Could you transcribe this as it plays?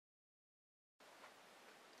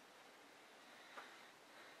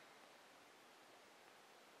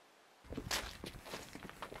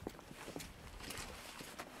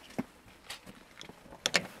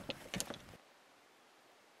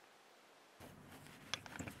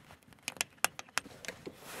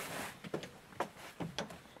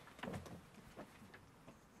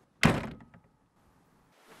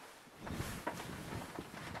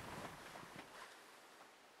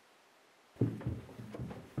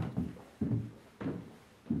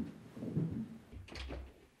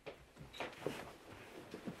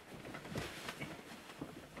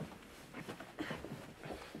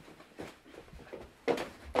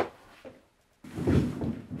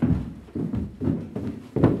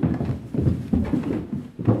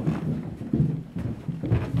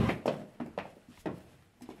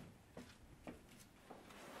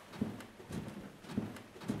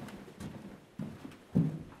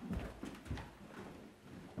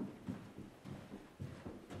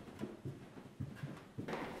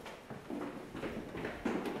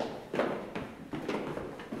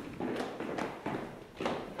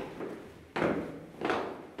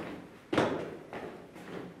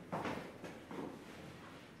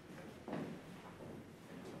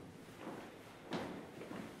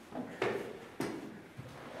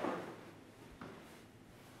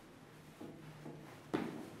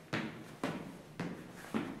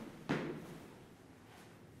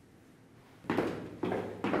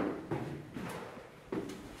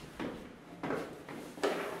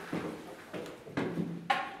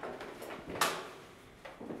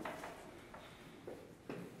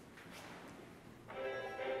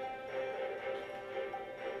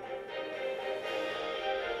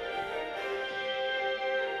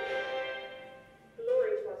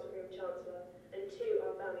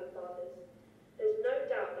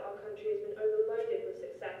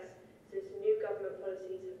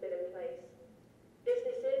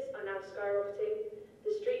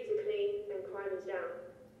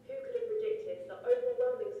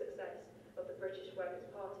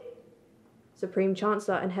Supreme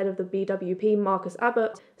Chancellor and head of the BWP, Marcus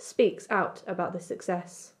Abbott, speaks out about this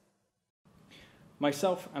success.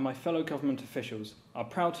 Myself and my fellow government officials are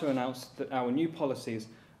proud to announce that our new policies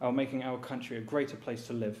are making our country a greater place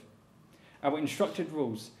to live. Our instructed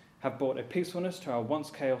rules have brought a peacefulness to our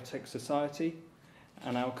once chaotic society,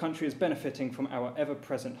 and our country is benefiting from our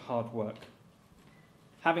ever-present hard work.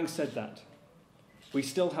 Having said that, we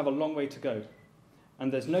still have a long way to go,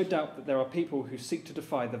 and there's no doubt that there are people who seek to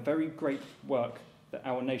defy the very great work that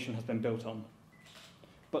our nation has been built on.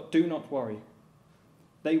 But do not worry.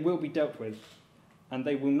 They will be dealt with, and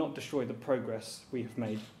they will not destroy the progress we have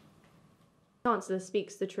made. The Chancellor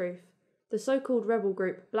speaks the truth. The so-called rebel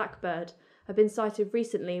group Blackbird have been cited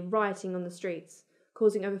recently rioting on the streets,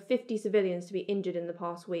 causing over 50 civilians to be injured in the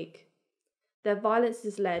past week. Their violence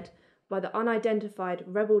is led by the unidentified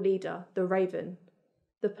rebel leader, the Raven.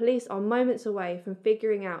 The police are moments away from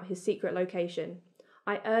figuring out his secret location.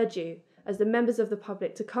 I urge you, as the members of the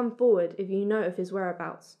public, to come forward if you know of his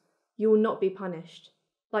whereabouts. You will not be punished.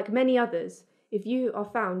 Like many others, if you are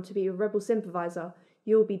found to be a rebel sympathiser,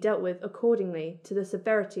 you will be dealt with accordingly to the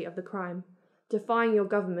severity of the crime. Defying your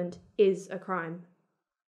government is a crime.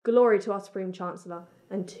 Glory to our Supreme Chancellor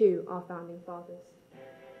and to our Founding Fathers.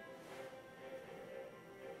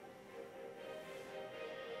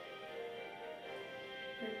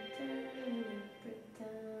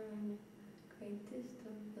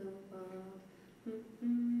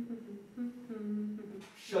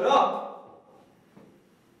 Shut up!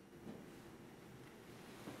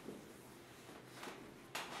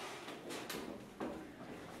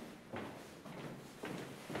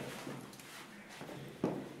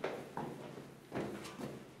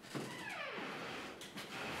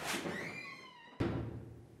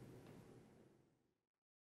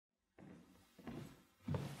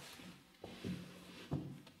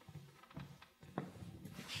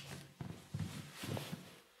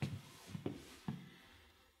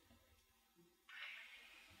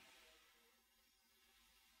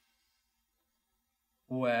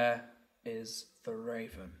 Where is the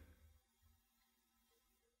Raven?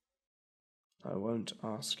 I won't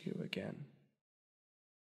ask you again.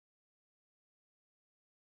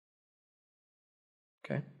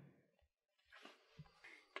 Okay?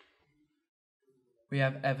 We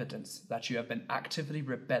have evidence that you have been actively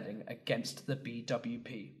rebelling against the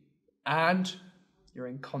BWP, and you're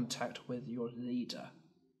in contact with your leader.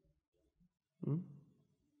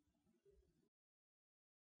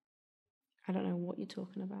 I don't know what you're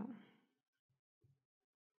talking about.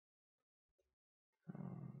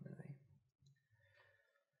 Oh, really?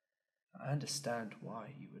 I understand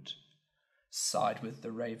why you would side with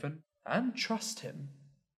the Raven and trust him.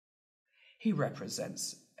 He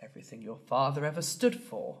represents everything your father ever stood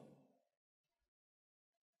for.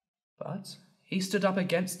 But he stood up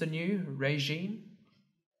against the new regime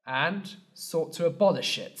and sought to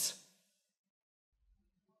abolish it.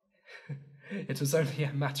 It was only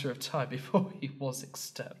a matter of time before he was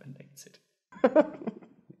exterminated.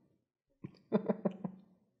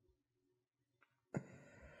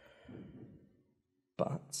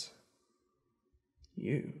 But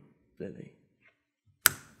you, Lily,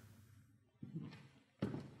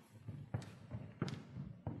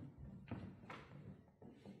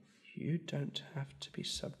 you don't have to be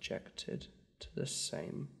subjected to the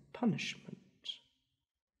same punishment.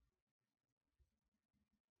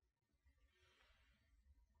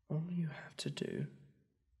 All you have to do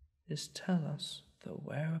is tell us the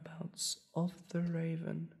whereabouts of the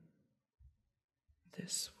Raven.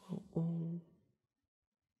 This will all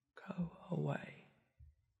go away.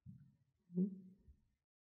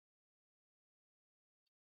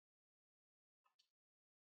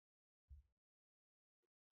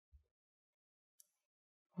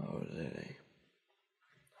 Oh, Lily.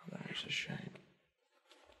 Oh, that is a shame.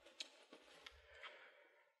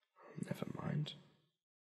 Never mind.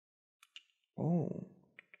 Oh,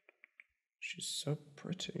 she's so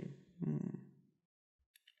pretty.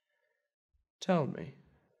 Tell me.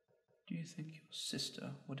 Do you think your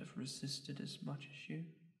sister would have resisted as much as you?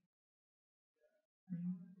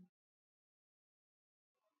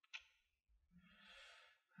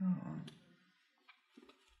 Oh.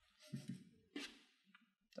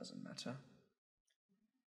 Doesn't matter.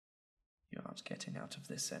 You aren't getting out of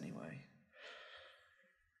this anyway.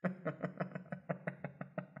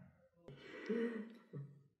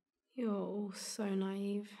 You're all so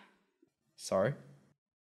naive. Sorry?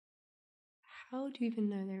 How do you even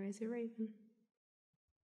know there is a Raven?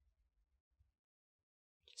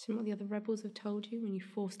 Just from what the other rebels have told you when you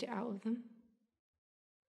forced it out of them?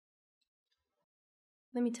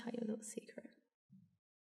 Let me tell you a little secret.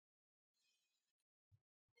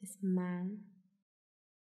 This man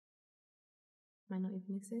might not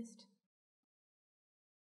even exist.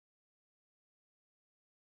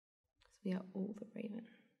 Because we are all the Raven.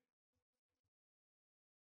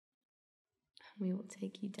 And we will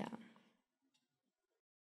take you down.